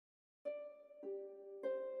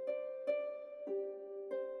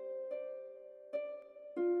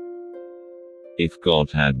If God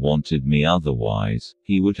had wanted me otherwise,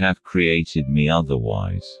 he would have created me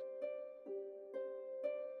otherwise.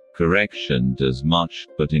 Correction does much,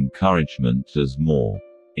 but encouragement does more.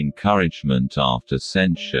 Encouragement after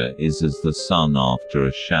censure is as the sun after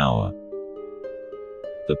a shower.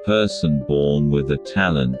 The person born with a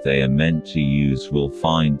talent they are meant to use will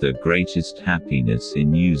find the greatest happiness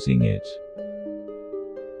in using it.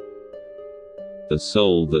 The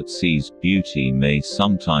soul that sees beauty may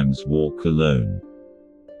sometimes walk alone.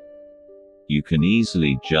 You can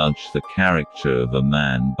easily judge the character of a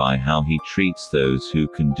man by how he treats those who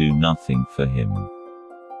can do nothing for him.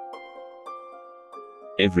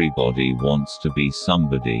 Everybody wants to be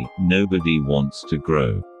somebody, nobody wants to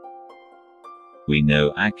grow. We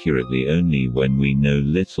know accurately only when we know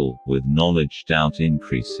little, with knowledge doubt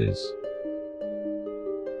increases.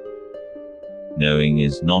 Knowing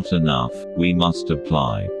is not enough, we must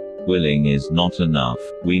apply. Willing is not enough,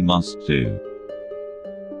 we must do.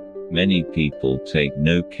 Many people take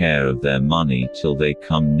no care of their money till they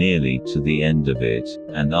come nearly to the end of it,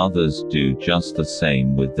 and others do just the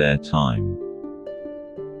same with their time.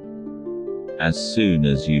 As soon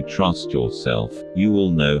as you trust yourself, you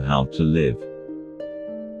will know how to live.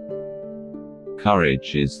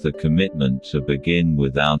 Courage is the commitment to begin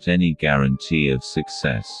without any guarantee of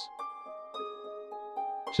success.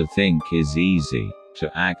 To think is easy, to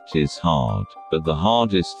act is hard, but the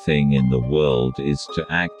hardest thing in the world is to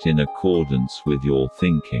act in accordance with your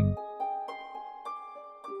thinking.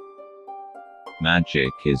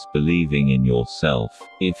 Magic is believing in yourself.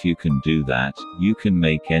 If you can do that, you can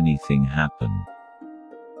make anything happen.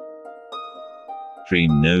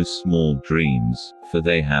 Dream no small dreams, for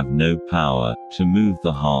they have no power to move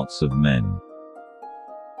the hearts of men.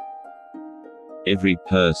 Every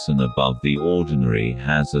person above the ordinary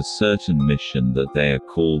has a certain mission that they are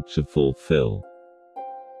called to fulfill.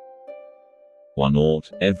 One ought,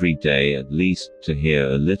 every day at least, to hear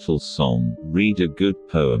a little song, read a good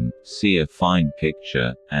poem, see a fine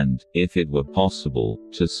picture, and, if it were possible,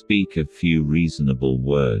 to speak a few reasonable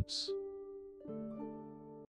words.